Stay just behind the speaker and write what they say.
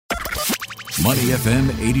Money FM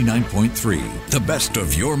 89.3, the best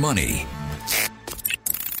of your money.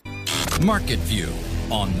 Market View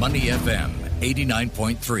on Money FM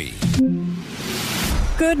 89.3.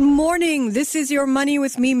 Good morning. This is Your Money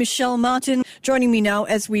with me, Michelle Martin. Joining me now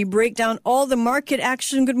as we break down all the market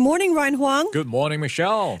action. Good morning, Ryan Huang. Good morning,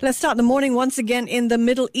 Michelle. Let's start the morning once again in the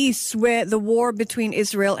Middle East, where the war between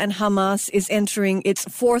Israel and Hamas is entering its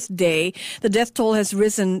fourth day. The death toll has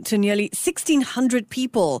risen to nearly 1,600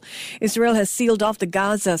 people. Israel has sealed off the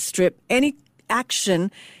Gaza Strip. Any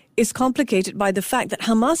action is complicated by the fact that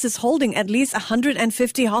Hamas is holding at least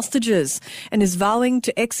 150 hostages and is vowing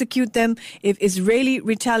to execute them if Israeli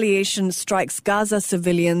retaliation strikes Gaza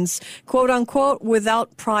civilians, quote unquote,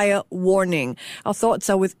 without prior warning. Our thoughts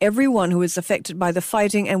are with everyone who is affected by the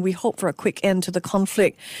fighting, and we hope for a quick end to the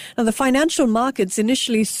conflict. Now, the financial markets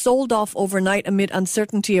initially sold off overnight amid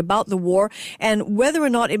uncertainty about the war and whether or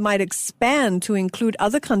not it might expand to include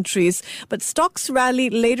other countries, but stocks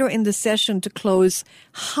rallied later in the session to close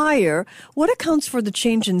higher. What accounts for the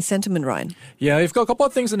change in sentiment, Ryan? Yeah, you've got a couple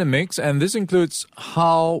of things in the mix, and this includes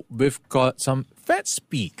how we've got some Fed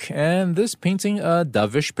speak, and this painting a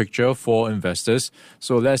dovish picture for investors.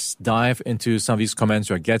 So let's dive into some of these comments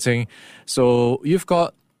we're getting. So you've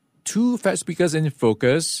got two Fed speakers in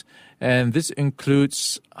focus, and this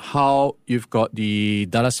includes how you've got the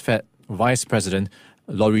Dallas Fed Vice President,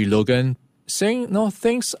 Lori Logan, saying, no,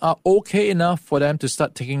 things are okay enough for them to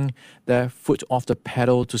start taking their foot off the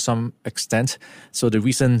pedal to some extent. So the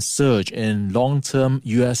recent surge in long-term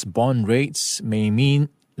U.S. bond rates may mean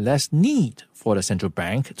less need for the central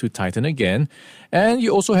bank to tighten again. And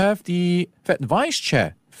you also have the Fed Vice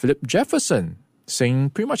Chair, Philip Jefferson, saying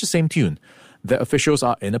pretty much the same tune, that officials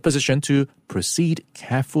are in a position to proceed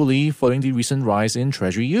carefully following the recent rise in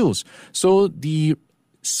Treasury yields. So the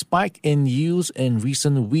spike in yields in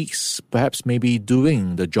recent weeks perhaps may be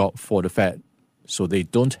doing the job for the Fed, so they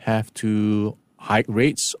don't have to hike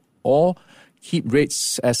rates or keep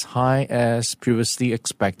rates as high as previously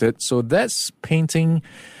expected. So that's painting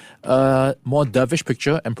a more dovish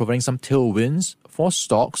picture and providing some tailwinds for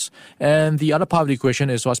stocks. And the other part of the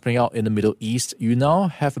equation is what's playing out in the Middle East. You now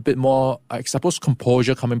have a bit more, I suppose,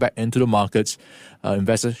 composure coming back into the markets.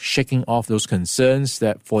 Investors shaking off those concerns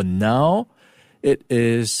that for now, it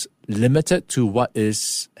is limited to what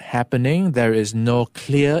is happening. There is no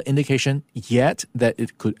clear indication yet that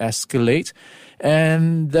it could escalate.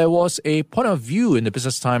 And there was a point of view in the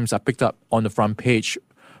Business Times I picked up on the front page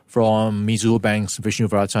from Mizuho Bank's Vishnu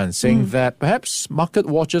Varatan saying that perhaps market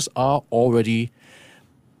watchers are already,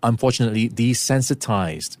 unfortunately,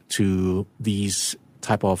 desensitized to these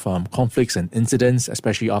type of conflicts and incidents,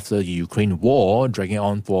 especially after the Ukraine war dragging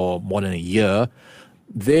on for more than a year.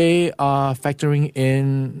 They are factoring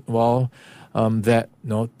in, that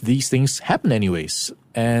these things happen anyways,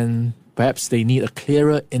 and perhaps they need a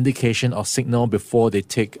clearer indication or signal before they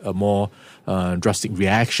take a more drastic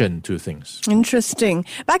reaction to things. Interesting.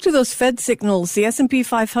 Back to those Fed signals. The S&P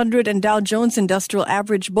 500 and Dow Jones Industrial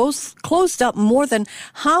Average both closed up more than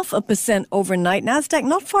 0.5% overnight. NASDAQ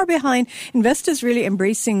not far behind. Investors really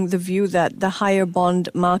embracing the view that the higher bond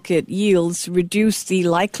market yields reduce the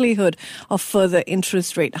likelihood of further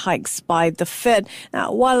interest rate hikes by the Fed.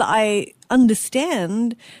 Now, while I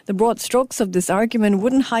understand the broad strokes of this argument,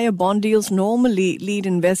 wouldn't higher bond deals normally lead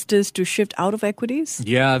investors to shift out of equities?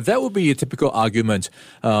 Yeah, that would be a typical argument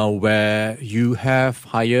where you have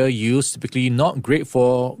higher yields, typically not great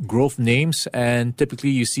for growth names, and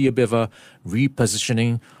typically you see a bit of a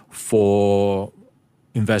repositioning for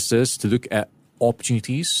investors to look at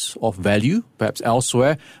opportunities of value, perhaps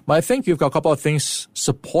elsewhere. But I think you've got a couple of things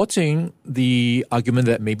supporting the argument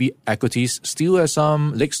that maybe equities still have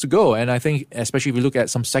some legs to go. And I think especially if you look at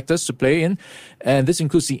some sectors to play in, and this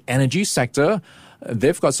includes the energy sector,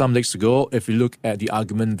 they've got some legs to go. If you look at the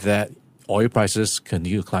argument that oil prices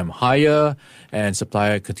continue to climb higher and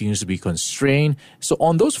supply continues to be constrained. So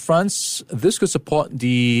on those fronts, this could support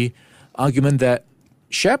the argument that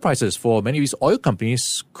share prices for many of these oil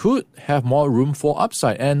companies could have more room for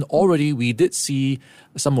upside. And already we did see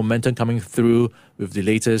some momentum coming through with the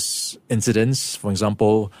latest incidents. For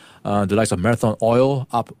example, the likes of Marathon Oil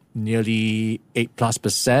up nearly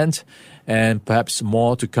 8+%, and perhaps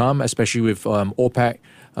more to come, especially with OPEC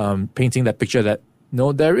painting that picture that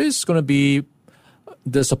there is going to be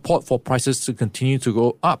the support for prices to continue to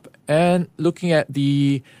go up. And looking at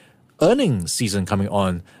the earnings season coming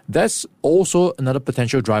on, that's also another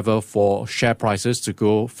potential driver for share prices to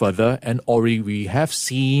go further. And already we have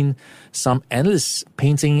seen some analysts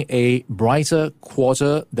painting a brighter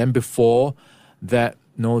quarter than before, that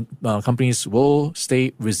companies will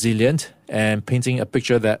stay resilient, and painting a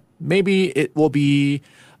picture that maybe it will be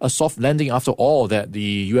a soft landing after all, that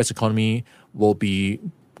the U.S. economy will be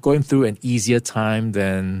going through an easier time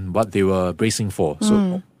than what they were bracing for.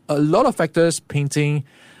 So a lot of factors painting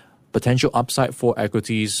potential upside for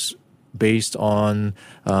equities based on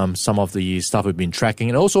some of the stuff we've been tracking.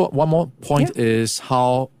 And also one more point is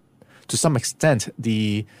how, to some extent,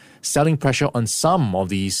 the selling pressure on some of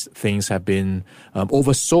these things have been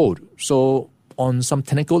oversold. So on some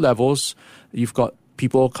technical levels, you've got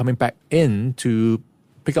people coming back in to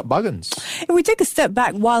pick up bargains. If we take a step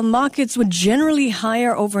back, while markets were generally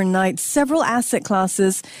higher overnight, several asset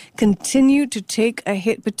classes continue to take a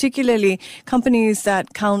hit, particularly companies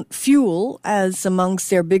that count fuel as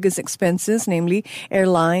amongst their biggest expenses, namely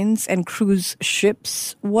airlines and cruise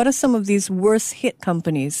ships. What are some of these worst hit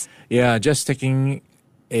companies? Yeah, just taking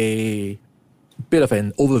a bit of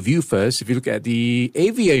an overview first. If you look at the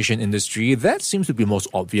aviation industry, that seems to be most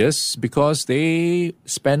obvious because they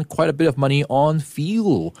spend quite a bit of money on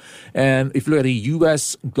fuel. And if you look at the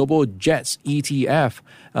US Global Jets ETF,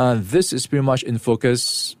 this is pretty much in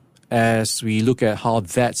focus as we look at how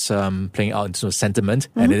that's playing out in terms of sentiment,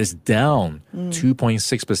 and it is down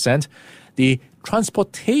 2.6%. The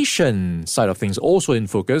transportation side of things also in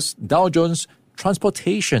focus. Dow Jones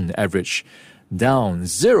Transportation Average down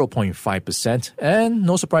 0.5%. And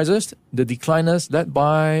no surprises, the decliners led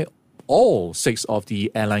by all 6 of the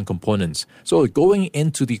airline components. So going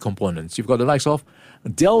into the components, you've got the likes of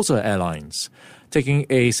Delta Airlines taking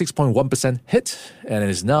a 6.1% hit and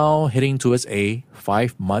is now heading towards a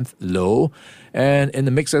 5-month low. And in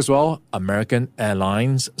the mix as well, American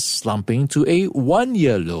Airlines slumping to a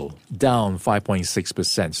 1-year low, down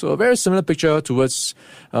 5.6%. So a very similar picture towards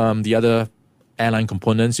the other airline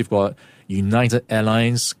components. You've got United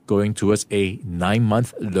Airlines going towards a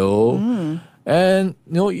 9-month low. And,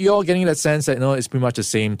 you're getting that sense that, it's pretty much the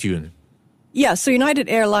same tune. Yeah, so United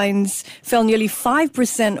Airlines fell nearly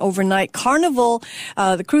 5% overnight. Carnival,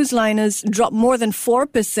 the cruise liners, dropped more than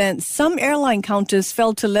 4%. Some airline counters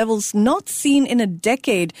fell to levels not seen in a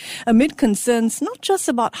decade amid concerns not just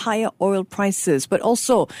about higher oil prices, but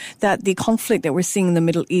also that the conflict that we're seeing in the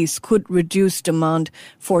Middle East could reduce demand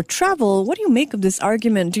for travel. What do you make of this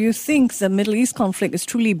argument? Do you think the Middle East conflict is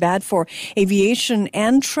truly bad for aviation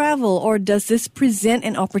and travel, or does this present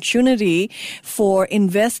an opportunity for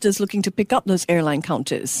investors looking to pick up those airline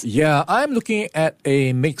counters? Yeah, I'm looking at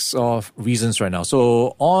a mix of reasons right now.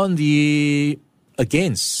 So on the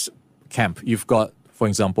against camp, you've got, for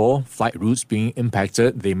example, flight routes being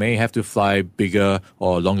impacted. They may have to fly bigger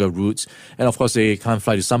or longer routes. And of course, they can't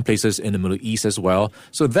fly to some places in the Middle East as well.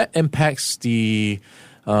 So that impacts the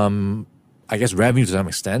revenue to some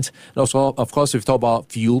extent. And also, of course, if we talk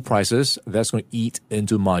about fuel prices, that's going to eat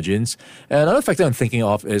into margins. And another factor I'm thinking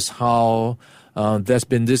of is how there's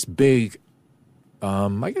been this big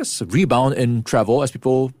rebound in travel as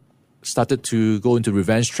people started to go into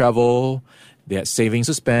revenge travel. They had savings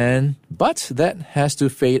to spend, but that has to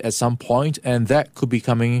fade at some point, and that could be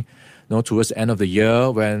coming, towards the end of the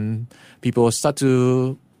year when people start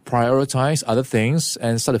to prioritize other things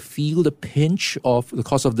and start to feel the pinch of the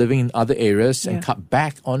cost of living in other areas and cut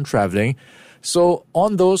back on traveling. So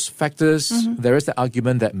on those factors, there is the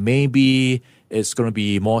argument that maybe it's going to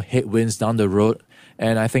be more headwinds down the road.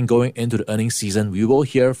 And I think going into the earnings season, we will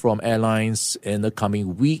hear from airlines in the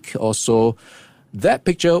coming week or so. That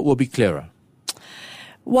picture will be clearer.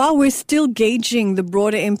 While we're still gauging the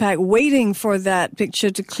broader impact, waiting for that picture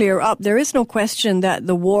to clear up, there is no question that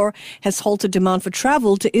the war has halted demand for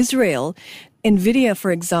travel to Israel. NVIDIA,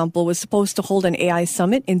 for example, was supposed to hold an AI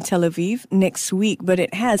summit in Tel Aviv next week, but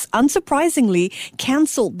it has, unsurprisingly,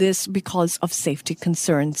 cancelled this because of safety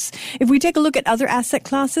concerns. If we take a look at other asset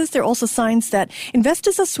classes, there are also signs that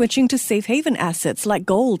investors are switching to safe haven assets like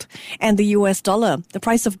gold and the US dollar. The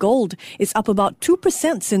price of gold is up about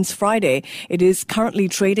 2% since Friday. It is currently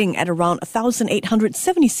trading at around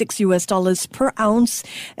 $1,876 per ounce.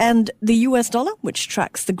 And the US dollar, which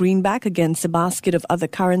tracks the greenback against a basket of other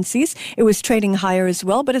currencies, it was trading higher as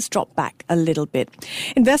well, but it's dropped back a little bit.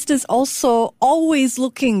 Investors also always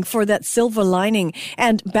looking for that silver lining,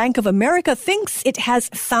 and Bank of America thinks it has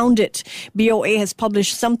found it. BOA has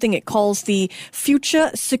published something it calls the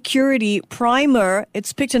Future Security Primer.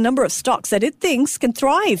 It's picked a number of stocks that it thinks can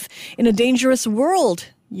thrive in a dangerous world.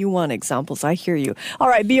 You want examples, I hear you. All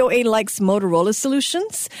right, BOA likes Motorola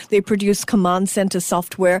Solutions. They produce command center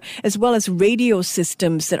software as well as radio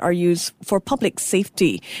systems that are used for public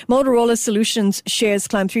safety. Motorola Solutions shares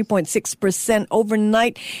climbed 3.6%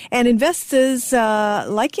 overnight, and investors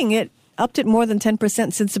liking it upped it more than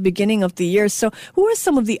 10% since the beginning of the year. So who are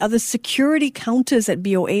some of the other security counters that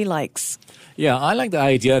BOA likes? Yeah, I like the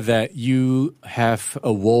idea that you have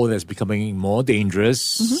a world that's becoming more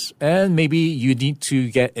dangerous and maybe you need to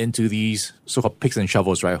get into these so-called picks and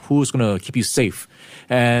shovels, right? Who's going to keep you safe?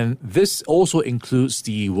 And this also includes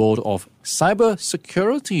the world of cyber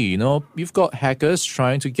security. You know, you've got hackers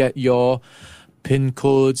trying to get your PIN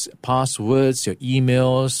codes, passwords, your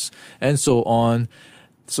emails, and so on.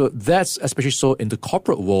 So that's especially so in the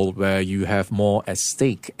corporate world where you have more at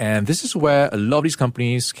stake. And this is where a lot of these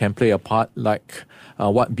companies can play a part like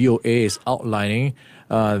what BOA is outlining.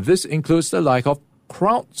 This includes the like of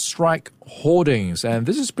CrowdStrike Holdings. And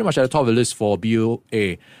this is pretty much at the top of the list for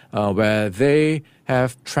BOA, where they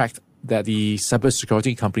have tracked that the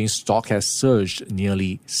cybersecurity company's stock has surged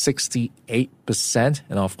nearly 68%.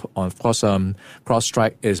 And of course,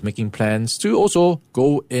 CrowdStrike is making plans to also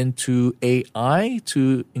go into AI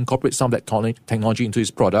to incorporate some of that technology into its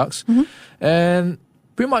products. And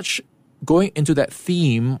pretty much going into that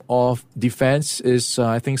theme of defense is,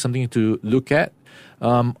 I think, something to look at.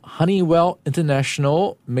 Honeywell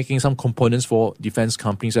International making some components for defense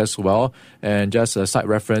companies as well. And just a side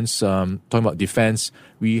reference, talking about defense,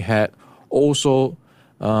 we had also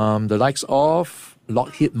the likes of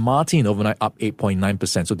Lockheed Martin overnight up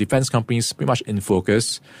 8.9%. So defense companies pretty much in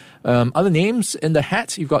focus. Other names in the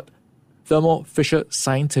hat, you've got Thermo Fisher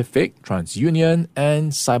Scientific, TransUnion,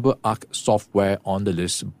 and CyberArk Software on the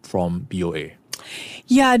list from BOA.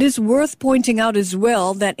 Yeah, it is worth pointing out as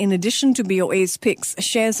well that in addition to BOA's picks,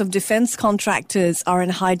 shares of defense contractors are in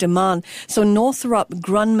high demand. So Northrop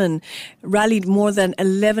Grumman rallied more than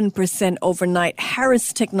 11% overnight.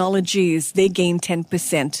 Harris Technologies, they gained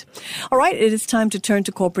 10%. All right, it is time to turn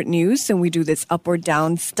to corporate news, and we do this up or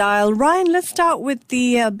down style. Ryan, let's start with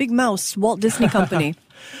the big mouse, Walt Disney Company.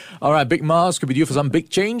 All right, Big Mouse could be due for some big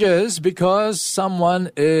changes because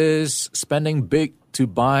someone is spending big to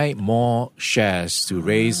buy more shares to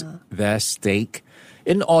raise their stake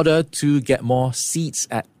in order to get more seats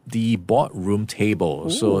at the boardroom table.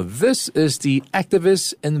 Ooh. So this is the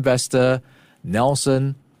activist investor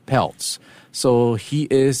Nelson Peltz. So he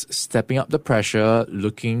is stepping up the pressure,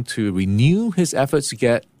 looking to renew his efforts to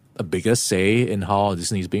get a bigger say in how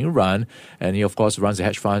Disney is being run. And he, of course, runs a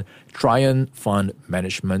hedge fund, Trian Fund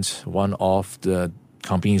Management, one of the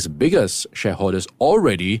company's biggest shareholders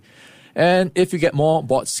already. And if you get more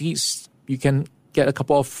board seats, you can get a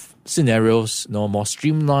couple of scenarios, more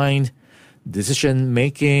streamlined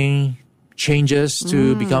decision-making, changes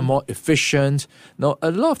to become more efficient. Now,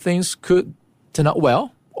 a lot of things could turn out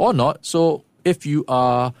well or not. So if you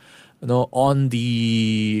are, on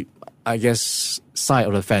the, I guess, side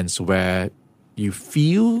of the fence where you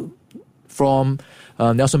feel from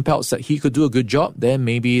Nelson Peltz that he could do a good job, then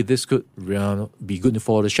maybe this could be good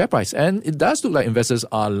for the share price. And it does look like investors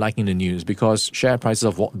are liking the news because share prices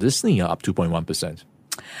of Walt Disney are up 2.1%.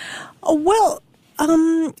 Well,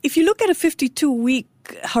 if you look at a 52-week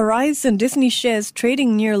horizon, Disney shares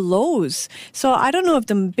trading near lows. So I don't know if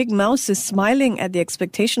the big mouse is smiling at the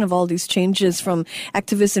expectation of all these changes from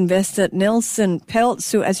activist investor Nelson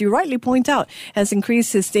Peltz, who, as you rightly point out, has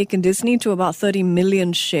increased his stake in Disney to about 30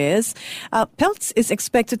 million shares. Peltz is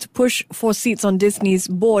expected to push for seats on Disney's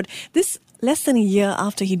board. This less than a year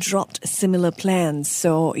after he dropped similar plans.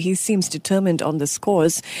 So he seems determined on this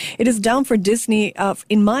course. It is down for Disney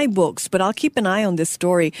in my books, but I'll keep an eye on this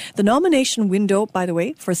story. The nomination window, by the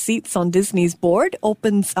way, for seats on Disney's board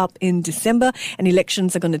opens up in December, and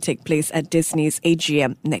elections are going to take place at Disney's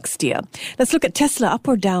AGM next year. Let's look at Tesla, up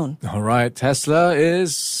or down? All right, Tesla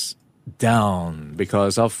is down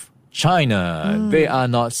because of China. They are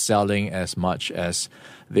not selling as much as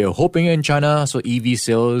they were hoping in China, so EV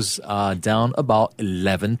sales are down about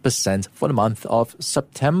 11% for the month of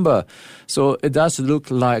September. So it does look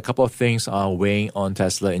like a couple of things are weighing on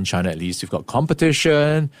Tesla in China at least. You've got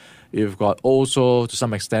competition, you've got also, to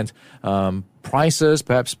some extent, prices.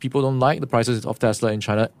 Perhaps people don't like the prices of Tesla in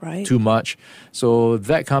China too much. So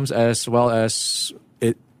that comes as well as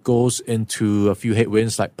it goes into a few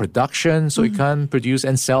headwinds like production, so it can't produce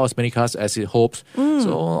and sell as many cars as it hopes.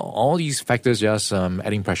 So all these factors just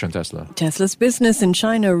adding pressure on Tesla. Tesla's business in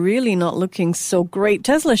China really not looking so great.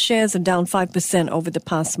 Tesla shares are down 5% over the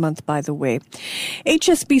past month, by the way.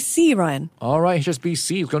 HSBC, Ryan. All right,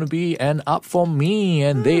 HSBC is going to be an up for me,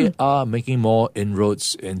 and they are making more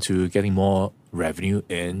inroads into getting more revenue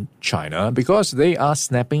in China because they are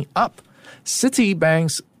snapping up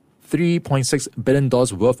Citibank's $3.6 billion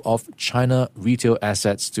worth of China retail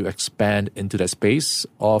assets to expand into that space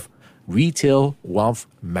of Retail Wealth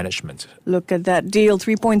Management. Look at that deal,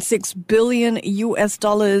 $3.6 billion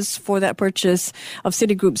for that purchase of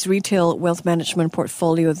Citigroup's retail wealth management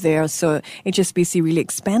portfolio there. So HSBC really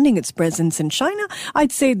expanding its presence in China.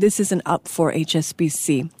 I'd say this is an up for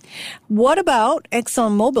HSBC. What about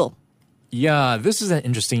ExxonMobil? Yeah, this is an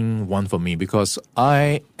interesting one for me because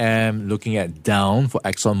I am looking at down for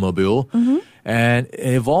ExxonMobil, and it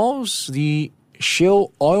involves the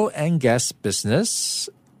shale oil and gas business.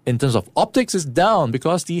 In terms of optics, is down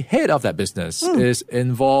because the head of that business is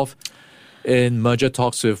involved in merger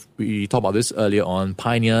talks with, we talked about this earlier on,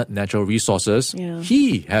 Pioneer Natural Resources. Yeah.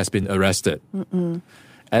 He has been arrested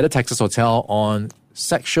at a Texas hotel on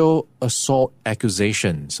sexual assault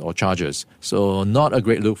accusations or charges. So not a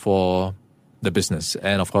great look for the business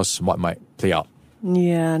and, of course, what might play out.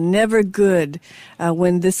 Yeah, never good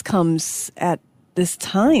when this comes at this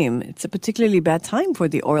time. It's a particularly bad time for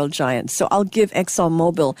the oil giants. So I'll give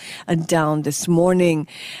ExxonMobil a down this morning.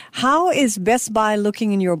 How is Best Buy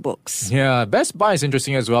looking in your books? Yeah, Best Buy is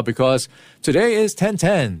interesting as well because today is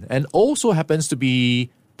 10/10 and also happens to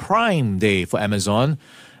be Prime Day for Amazon.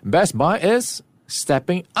 Best Buy is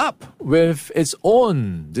stepping up with its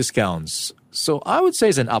own discounts. So I would say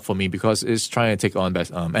it's an up for me because it's trying to take on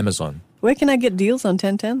Amazon. Where can I get deals on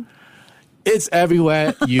 10/10? It's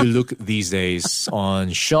everywhere you look these days. On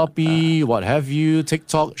Shopee, what have you,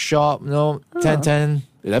 TikTok Shop, 10/10,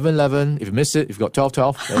 11/11. If you miss it, you've got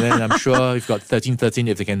 12/12. And then I'm sure you've got 13/13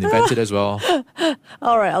 if they can invent it as well.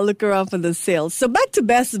 All right, I'll look around for the sales. So back to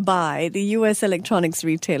Best Buy, the U.S. electronics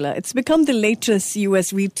retailer. It's become the latest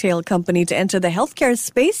U.S. retail company to enter the healthcare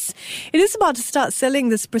space. It is about to start selling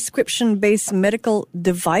this prescription-based medical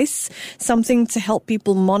device, something to help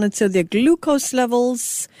people monitor their glucose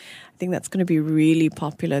levels. I think that's going to be really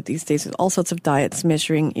popular these days with all sorts of diets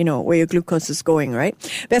measuring, where your glucose is going, right?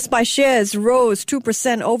 Best Buy shares rose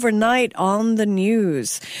 2% overnight on the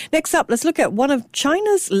news. Next up, let's look at one of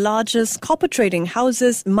China's largest copper trading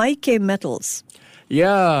houses, Maike Metals.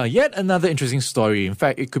 Yeah, yet another interesting story. In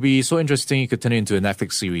fact, it could be so interesting it could turn it into a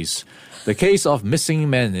Netflix series. The case of missing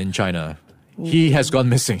men in China. He has gone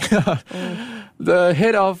missing. The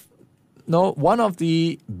head of one of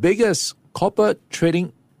the biggest copper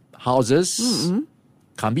trading houses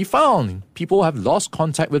can't be found. People have lost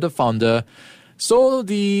contact with the founder. So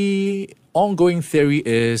the ongoing theory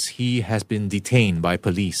is he has been detained by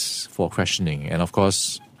police for questioning. And of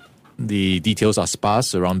course, the details are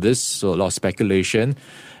sparse around this, so a lot of speculation.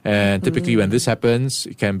 And typically when this happens,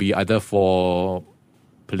 it can be either for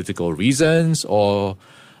political reasons or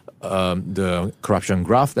the corruption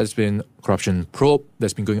probe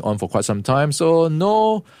that's been going on for quite some time. So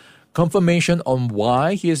no confirmation on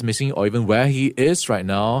why he is missing or even where he is right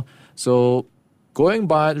now. So going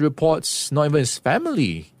by the reports, not even his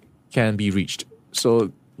family can be reached.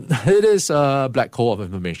 So it is a black hole of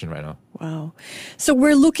information right now. Wow. So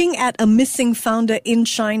we're looking at a missing founder in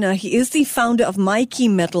China. He is the founder of Maike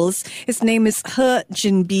Metals. His name is He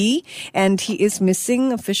Jinbi, and he is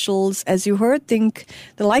missing. Officials, as you heard, think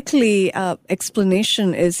the likely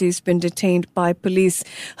explanation is he's been detained by police.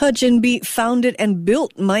 He Jinbi founded and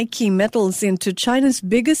built Maike Metals into China's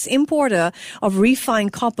biggest importer of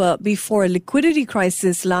refined copper before a liquidity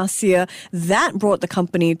crisis last year. That brought the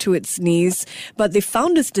company to its knees. But the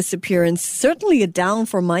founder's disappearance, certainly a down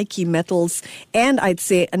for Maike Metals, and I'd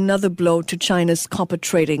say another blow to China's copper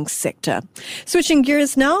trading sector. Switching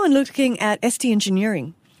gears now and looking at ST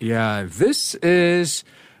Engineering. Yeah, this is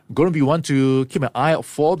going to be one to keep an eye out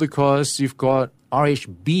for because you've got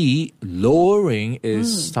RHB lowering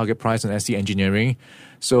its target price on ST Engineering.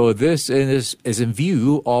 So this is in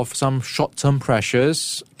view of some short-term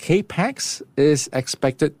pressures. Capex is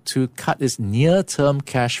expected to cut its near-term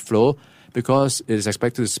cash flow because it is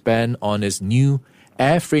expected to spend on its new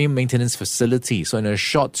airframe maintenance facility. So in the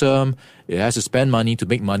short term, it has to spend money to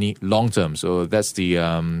make money long term. So that's the,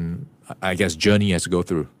 journey it has to go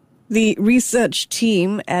through. The research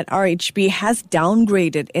team at RHB has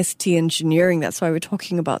downgraded ST Engineering. That's why we're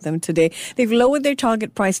talking about them today. They've lowered their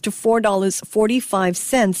target price to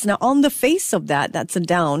 $4.45. Now, on the face of that, that's a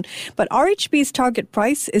down. But RHB's target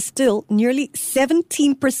price is still nearly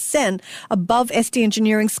 17% above ST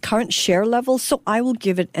Engineering's current share level. So I will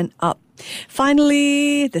give it an up.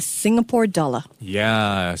 Finally, the Singapore dollar.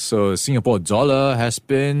 Yeah, so Singapore dollar has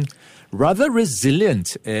been rather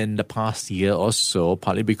resilient in the past year or so,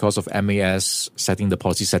 partly because of MAS setting the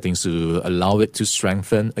policy settings to allow it to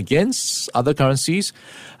strengthen against other currencies.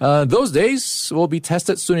 Those days will be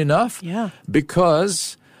tested soon enough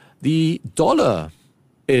because the dollar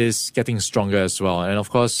is getting stronger as well. And of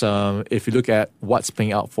course, if you look at what's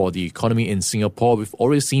playing out for the economy in Singapore, we've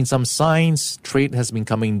already seen some signs. Trade has been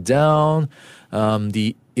coming down.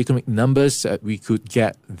 The economic numbers that we could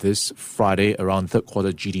get this Friday around third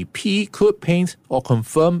quarter GDP could paint or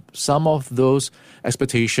confirm some of those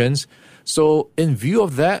expectations. So in view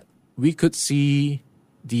of that, we could see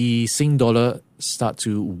the Sing dollar start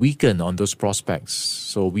to weaken on those prospects.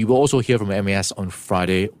 So we will also hear from MAS on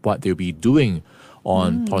Friday what they'll be doing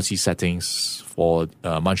on policy settings for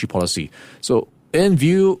monetary policy. So in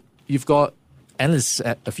view, you've got analysts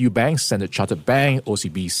at a few banks, Standard Chartered Bank,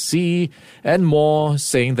 OCBC, and more,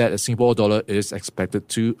 saying that the Singapore dollar is expected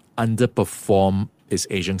to underperform its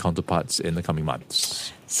Asian counterparts in the coming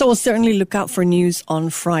months. So we'll certainly look out for news on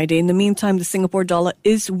Friday. In the meantime, the Singapore dollar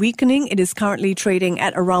is weakening. It is currently trading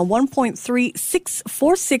at around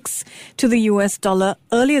 1.3646 to the US dollar.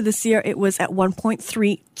 Earlier this year, it was at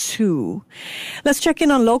 1.32. Let's check in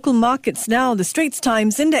on local markets now. The Straits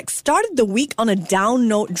Times Index started the week on a down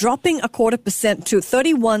note, dropping 0.25% to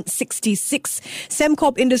 3166.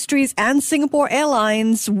 Sembcorp Industries and Singapore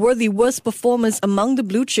Airlines were the worst performers among the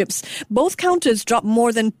blue chips. Both counters dropped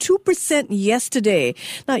more than 2% yesterday.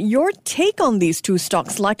 Now, your take on these two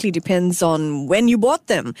stocks likely depends on when you bought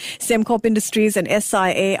them. Sembcorp Industries and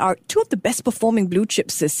SIA are two of the best performing blue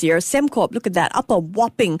chips this year. Sembcorp, look at that, up a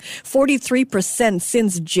whopping 43%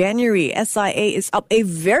 since January. SIA is up a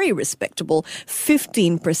very respectable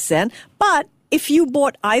 15%. But if you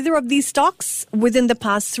bought either of these stocks within the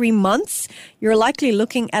past 3 months, you're likely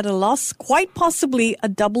looking at a loss, quite possibly a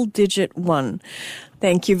double-digit one.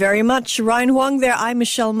 Thank you very much, Ryan Huang there. I'm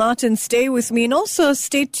Michelle Martin. Stay with me and also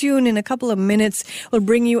stay tuned. In a couple of minutes, we'll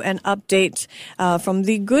bring you an update from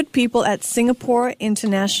the good people at Singapore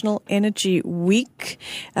International Energy Week,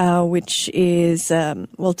 which is,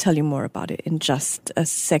 we'll tell you more about it in just a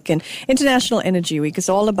second. International Energy Week is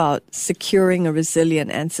all about securing a resilient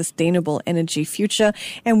and sustainable energy future.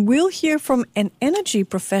 And we'll hear from an energy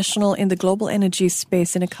professional in the global energy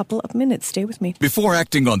space in a couple of minutes. Stay with me. Before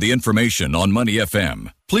acting on the information on Money FM,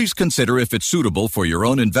 please consider if it's suitable for your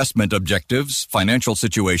own investment objectives, financial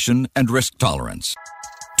situation, and risk tolerance.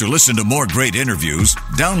 To listen to more great interviews,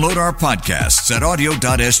 download our podcasts at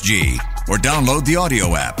audio.sg or download the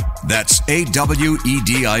audio app. That's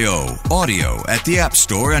AWEDIO, audio at the App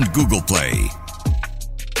Store and Google Play.